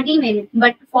a demerit,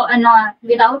 but for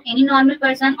without any normal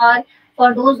person or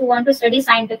for those who want to study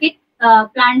scientific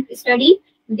plant study,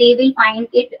 they will find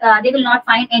it. They will not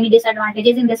find any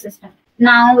disadvantages in this system.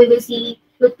 Now we will see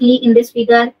quickly in this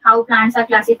figure how plants are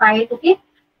classified. Okay.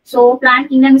 So plant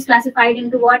kingdom is classified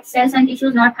into what? Cells and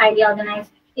tissues not highly organized.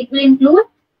 It will include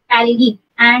algae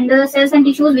and cells and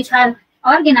tissues which are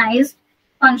organized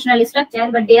functional structure,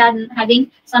 but they are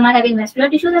having, some are having vascular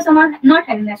tissues and some are not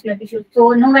having vascular tissues.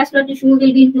 So no vascular tissue will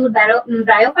be include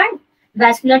bryophyte,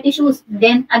 vascular tissues,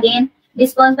 then again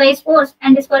dispersed by spores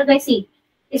and dispersed by seed.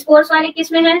 Spores वाले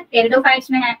किस में है?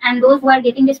 Pteridophytes में है, and those who are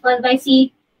getting dispersed by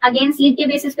seed, again seed के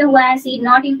basis पे हुआ है, seed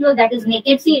not include, that is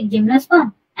naked seed,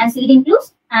 gymnosperm, and seed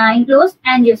includes enclosed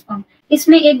angiosperm.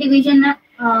 इसमें एक division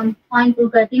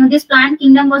include करती हूँ. This plant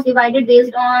kingdom was divided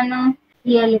based on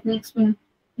here. Let me explain.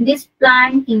 This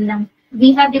plant kingdom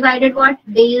we have divided what?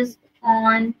 Based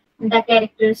on the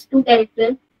characters, two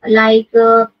characters like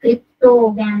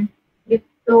cryptogamous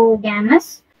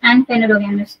and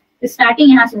phanerogamous. Starting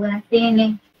यहाँ से हुआ है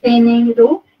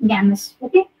phanerogamous.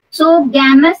 Okay. So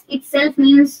gamous itself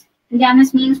means,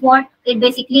 gamous means what? It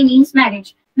basically means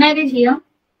marriage. Marriage here.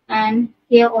 And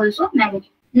here also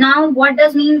marriage. Now what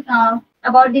does mean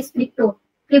about this crypto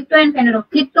and phanero?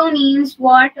 Crypto means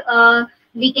what?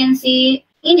 We can say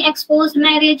inexposed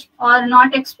marriage or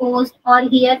not exposed, or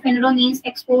here phanero means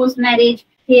exposed marriage,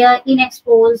 here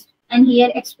inexposed, and here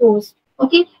exposed.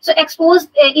 Okay, so exposed,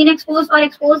 inexposed or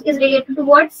exposed is related to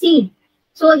what? Seed.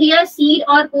 So here seed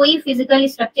or koi physical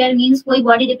structure means koi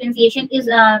body differentiation is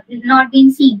not being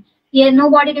seen. Here no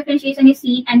body differentiation is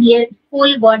seen, and here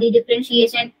full body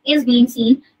differentiation is being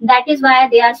seen. That is why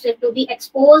they are said to be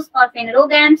exposed or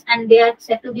phanerogams, and they are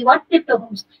said to be what?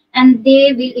 Cryptogams. And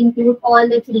they will include all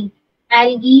the three: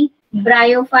 algae,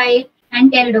 bryophyte,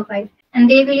 and pteridophyte. And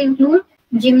they will include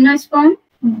gymnosperm,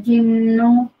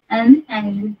 and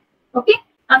algae. Okay.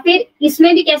 अब फिर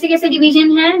इसमें भी कैसे कैसे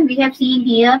division है? We have seen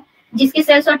here. जिसके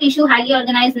sales और tissue highly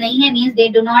organise नहीं है, means they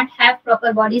do not have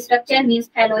proper body structure, means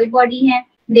thalloid body है.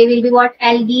 They will be what?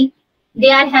 Algae. They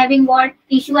are having what?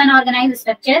 Tissue and organized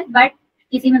structure, but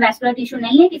किसी में vascular tissue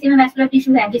नहीं है, किसी में vascular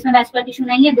tissue है. जिसमें vascular tissue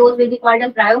नहीं है, those will be called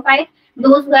as bryophyte.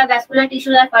 Those who have vascular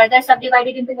tissue are further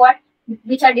subdivided into what?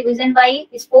 Which are division by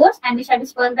spores and which are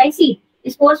dispersed by seed.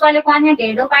 Spores वाले कौन है?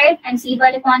 Pteridophyte. And seed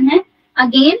वाले कौन है?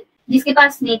 Again, जिसके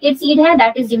पास naked seed है,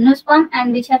 that is gymnosperm,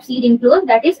 and which have seed enclosed,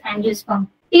 that is angiosperm.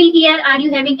 Till here, are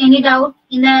you having any doubt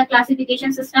in the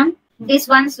classification system? This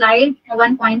one slide,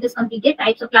 one point is completed.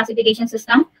 Types of classification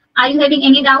system. Are you having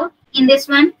any doubt in this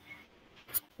one?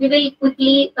 We will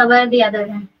quickly cover the other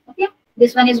one. Okay.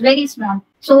 This one is very small.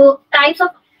 So types of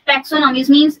taxonomies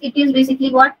means it is basically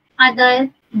what?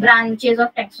 Other branches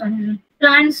of taxonomy.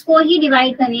 Plants को ही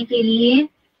divide करने के लिए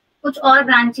कुछ और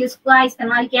branches का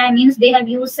इस्तेमाल किया है. Means they have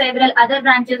used several other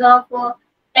branches of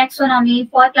taxonomy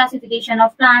for classification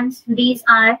of plants. These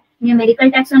are numerical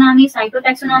taxonomy,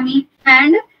 cytotaxonomy,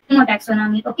 and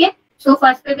taxonomy. Okay, so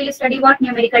first we will study what?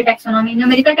 Numerical taxonomy.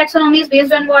 Numerical taxonomy is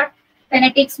based on what?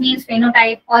 Phonetics means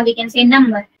phenotype, or we can say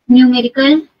number.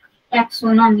 Numerical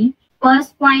taxonomy.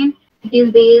 First point, it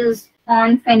is based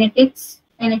on phonetics,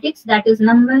 that is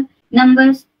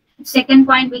numbers. Second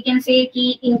point, we can say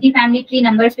कि इनकी family tree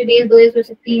numbers पे based हो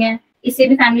सकती है. इससे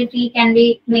भी family tree can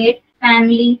be made.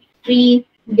 Family tree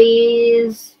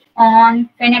based on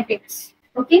phonetics.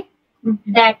 Okay.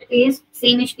 That is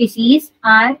same species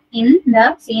are in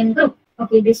the same group.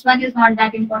 Okay, this one is not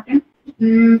that important.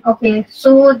 Okay,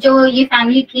 so जो ये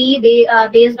family tree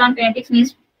based on phonetics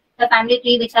means the family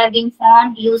tree which are being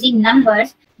formed using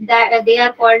numbers, that they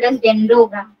are called as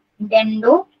dendrogram.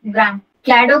 Dendrogram.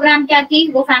 Cladogram क्या थी?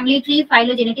 वो family tree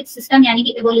phylogenetic system यानी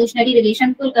कि evolutionary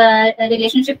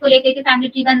relationship को लेकर के फैमिली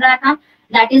ट्री बन रहा था,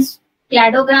 दैट इज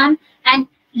क्लैडोग्राम। एंड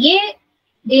ये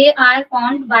they are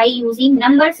formed by using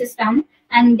number system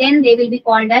and then they will be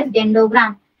called as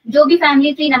dendrogram. जो भी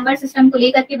फैमिली ट्री नंबर सिस्टम को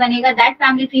लेकर के बनेगा, that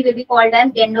family tree will be called as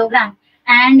dendrogram.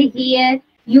 And here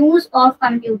use of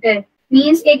computer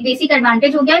means एक basic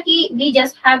advantage हो गया कि we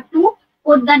just have to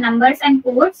put the numbers and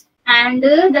codes and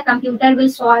the computer will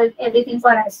solve everything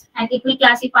for us, and it will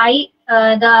classify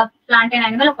the plant and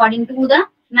animal according to the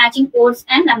matching codes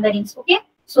and numberings. Okay,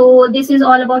 so this is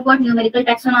all about what numerical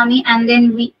taxonomy, and then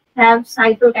we have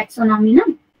cytotaxonomy. No?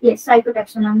 Yes,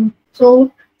 cytotaxonomy. So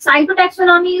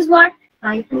cytotaxonomy is what?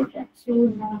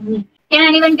 Cytotaxonomy. Can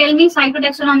anyone tell me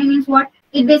cytotaxonomy means what?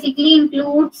 It basically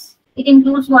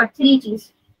includes what? Three things: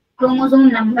 chromosome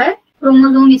number,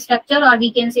 chromosome structure, or we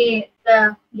can say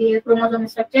the chromosome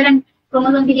structure and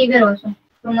chromosome behavior also.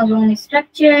 Chromosome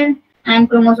structure and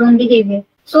chromosome behavior.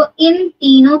 So in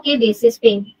तीनों के basis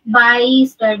पे by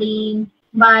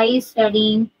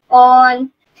studying all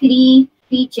three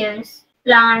features,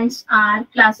 plants are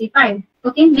classified.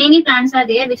 Okay, many plants are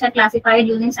there which are classified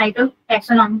using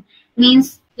cytotaxonomy.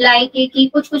 Means like कि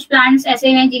कुछ plants ऐसे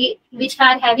हैं which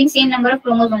are having same number of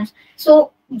chromosomes.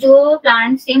 So जो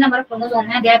plants same number of chromosomes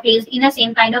हैं, they are placed in a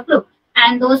same kind of group.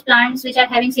 And those plants which are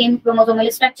having same chromosomal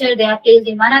structure, they are placed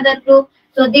in one other group.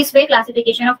 So this way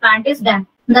classification of plant is done.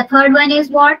 The third one is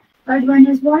what?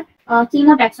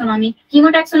 Chemotaxonomy.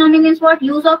 Chemotaxonomy means what?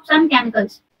 Use of some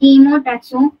chemicals.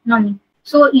 Chemotaxonomy.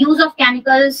 So use of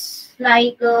chemicals,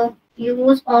 like they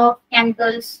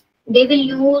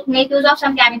will make use of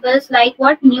some chemicals like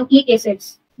what? Nucleic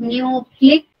acids.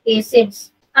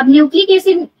 अब nucleic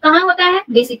acid कहाँ होता है?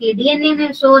 Basically DNA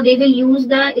में. सो they will use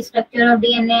the structure of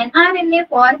DNA and RNA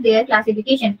for their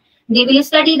classification. They will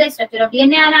study the structure of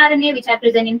DNA and RNA which are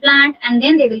present in plant, and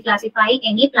then they will classify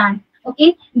any plant.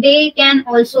 Okay, they can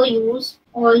also use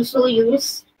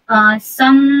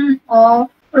some of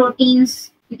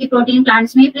proteins, क्योंकि protein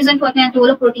plants में present होते हैं, तो वो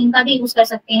लोग protein का भी use कर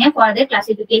सकते हैं for their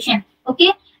classification. Okay,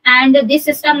 and this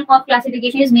system of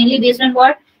classification is mainly based on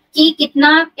what? कि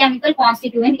कितना केमिकल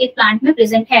कॉन्स्टिट्यूएंट एक प्लांट में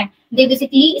प्रेजेंट है. They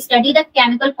basically study the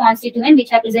chemical constituent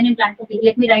which are present in plant. Okay,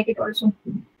 let me right it also.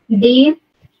 They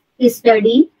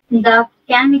study the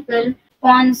chemical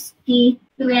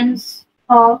constituents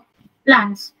of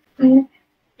plants to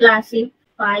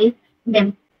classify them.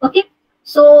 Okay,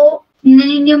 so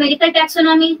numerical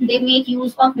taxonomy, they make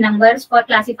use of numbers for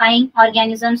classifying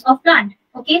organisms of plant.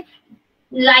 Okay,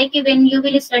 like when you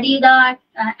will study the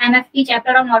MFP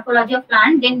chapter of morphology of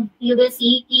plant, then you will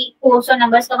see कि codes और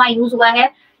numbers का वहाँ use हुआ है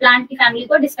plant की family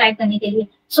को describe करने के लिए.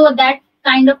 So that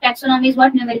kind of taxonomy is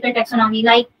what? Numerical taxonomy.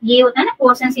 Like ये होता है ना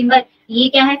codes and symbol, ये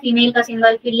क्या है? फीमेल का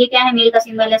सिंबल, फिर ये क्या है? मेल का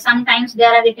सिंबल है. Sometimes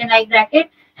there are written like bracket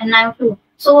and now to.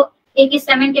 सो एक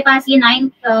स्टेमेन के पास ये 9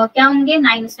 क्या होंगे?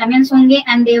 9 स्टेमेन्स होंगे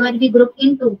and they will be group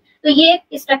in 2. तो ये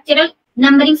स्ट्रक्चरल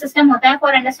नंबरिंग सिस्टम होता है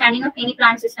for understanding of any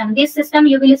plant system. This system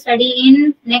you will study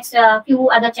in next few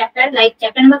other chapter, like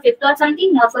chapter number 5th or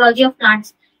something, morphology of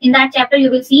plants. In that chapter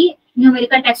you will see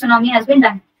numerical taxonomy has been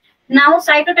done. Now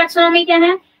cytotaxonomy क्या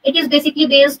है? It is basically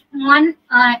based on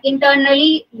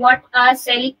internally what a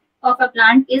cell of a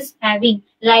plant is having,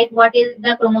 like what is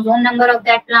the chromosome number of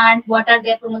that plant, what are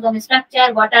their chromosome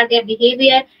structure, what are their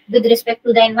behavior with respect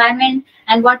to the environment,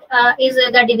 and what is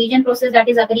the division process that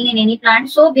is occurring in any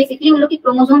plant. So basically उन लोग की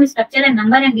chromosome structure and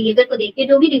number and behavior को देख के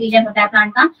जो भी division होता है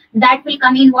plant का, that will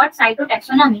come in what?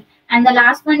 Cytotaxonomy. And the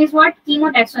last one is what?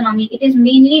 Chemotaxonomy. It is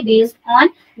mainly based on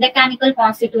the chemical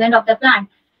constituent of the plant.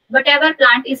 Whatever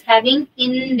plant is having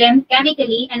in them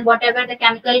chemically, and whatever the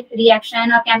chemical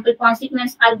reaction or chemical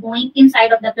constituents are going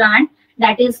inside of the plant,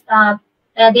 that is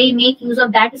they make use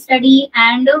of that study,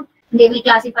 and they will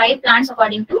classify plants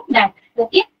according to that.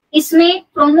 Okay, इसमें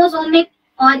chromosome में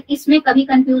और इसमें कभी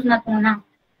confuse मत होना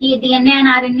कि DNA and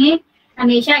RNA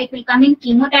हमेशा it will come in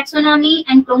कीमोटैक्सोनॉमी,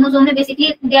 and chromosome में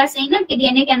बेसिकली दे आर सेइंग ना कि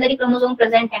डीएनए के अंदर ही क्रोमोसोम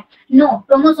प्रेजेंट है. नो,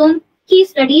 क्रोमोसोम की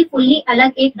स्टडी फुल्ली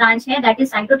अलग एक ब्रांच है, that is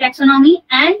cytotaxonomy,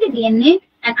 and DNA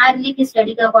and RNA की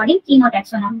स्टडी के according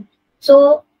कीमोटैक्सोनॉमी.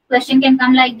 So question can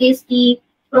come like this कि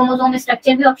क्रोमोसोम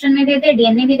स्ट्रक्चर भी ऑप्शन में देते,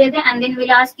 डीएनए भी देते, एंड देन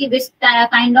विल आस्क कि which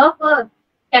kind of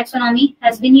taxonomy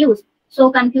has been used. So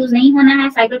confuse नहीं होना है.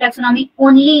 Cytotaxonomy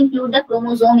only include the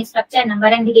chromosome structure,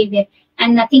 number and behaviour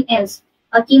and nothing else.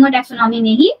 और कीमोटैक्सोनॉमी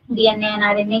में ही डीएनए एंड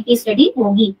आरएनए की स्टडी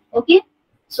होगी. Okay,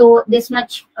 so this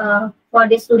much for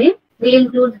this today. Will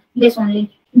include this only.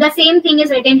 The same thing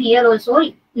is written here also.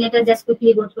 Let us just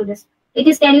quickly go through this. It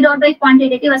is carried out by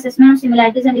quantitative assessment of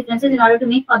similarities and differences in order to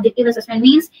make objective assessment.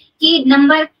 Means कि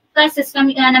number का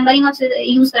system numbering of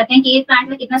use करते हैं कि एक plant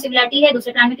में कितना similarity है,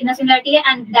 दूसरे प्लांट में कितना सिमिलरिटी है,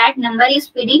 and that number is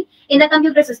feeding in the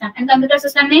computer system, and computer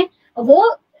system में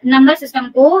वो नंबर सिस्टम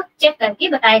को चेक करके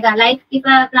बताएगा like if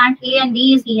plant A and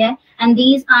B is here and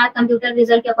these are computer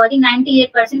result के अकॉर्डिंग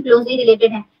 98% क्लोजली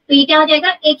रिलेटेड है, तो ये क्या हो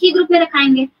जाएगा, एक ही ग्रुप में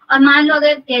रखाएंगे। और मान लो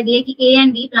अगर कह दिए कि ए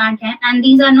एंड बी प्लांट है and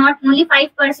these are not only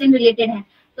 5% related है,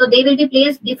 so they will be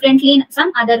placed differently in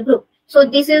some other group. So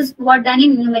this is what done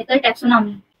in numerical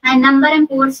taxonomy. And number and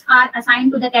codes are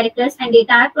assigned to the characters and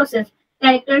data are processed.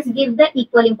 Characters give the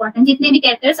equal importance. जितने भी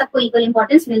characters सबको equal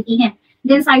importance मिलती है.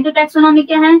 Then cytotaxonomy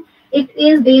क्या है? It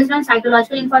is based on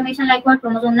cytological information like what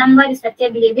chromosome number, structure,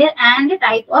 behavior, and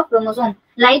type of chromosome.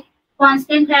 Like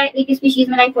constant है एक species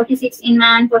में like 46 in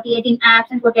man, 48 in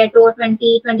apps and potato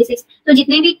 20, 26। तो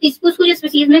जितने भी कुछ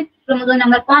स्पीशीज में क्रोमोसोम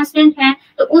नंबर कांस्टेंट है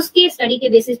तो उसके स्टडी के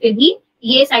बेसिस पे भी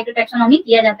ये साइटोटैक्सोनॉमी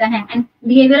किया जाता है। And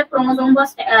behaviour of chromosome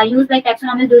was used by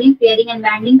taxonomy during pairing and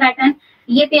bending pattern.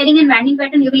 ये pairing and bending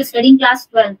pattern you will study in class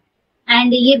 12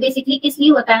 and ये बेसिकली किस लिए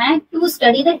होता है, to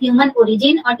study the human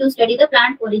origin और to study the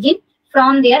plant origin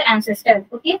from there ancestor.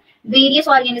 Okay, various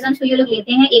organisms को ये लोग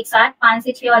लेते हैं एक साथ 5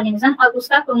 से 6 ऑर्गेनिज्म और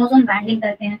उसका क्रोमोसोम बाइंडिंग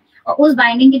करते हैं और उस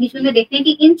बाइंडिंग के बीच में देखते हैं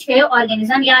कि इन 6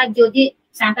 ऑर्गेनिज्म या जो भी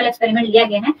सैंपल एक्सपेरिमेंट लिया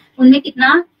गया है उनमें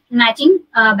कितना मैचिंग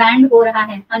बैंड हो रहा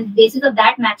है। On basis of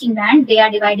that matching band they are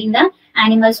dividing the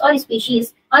animals और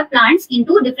स्पीशीज और plants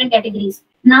into different categories.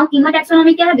 Now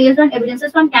कीमोटैक्सोनॉमी क्या है, based on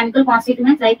evidences from chemical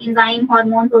constituents like enzyme,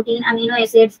 hormone, protein, amino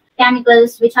acids,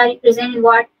 chemicals which are present in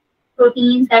what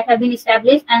proteins that have been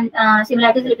established and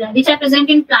similarities which are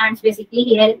present in plants. Basically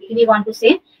here we want to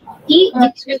say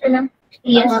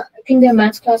yes, I think the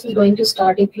maths class is going to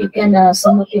start. If you can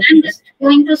sum up it. I'm just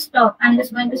going to stop.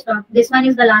 This one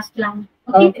is the last line.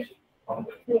 Okay.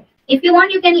 If you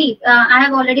want you can leave. I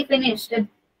have already finished.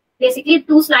 Basically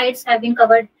 2 slides have been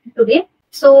covered today,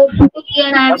 so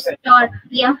here I have stopped.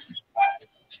 Yeah,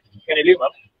 can you leave,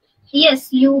 ma'am? Yes,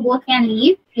 you both can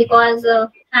leave because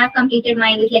I have completed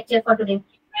my lecture for today.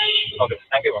 Okay,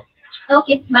 thank you, ma'am.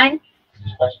 Okay, bye.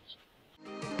 Bye.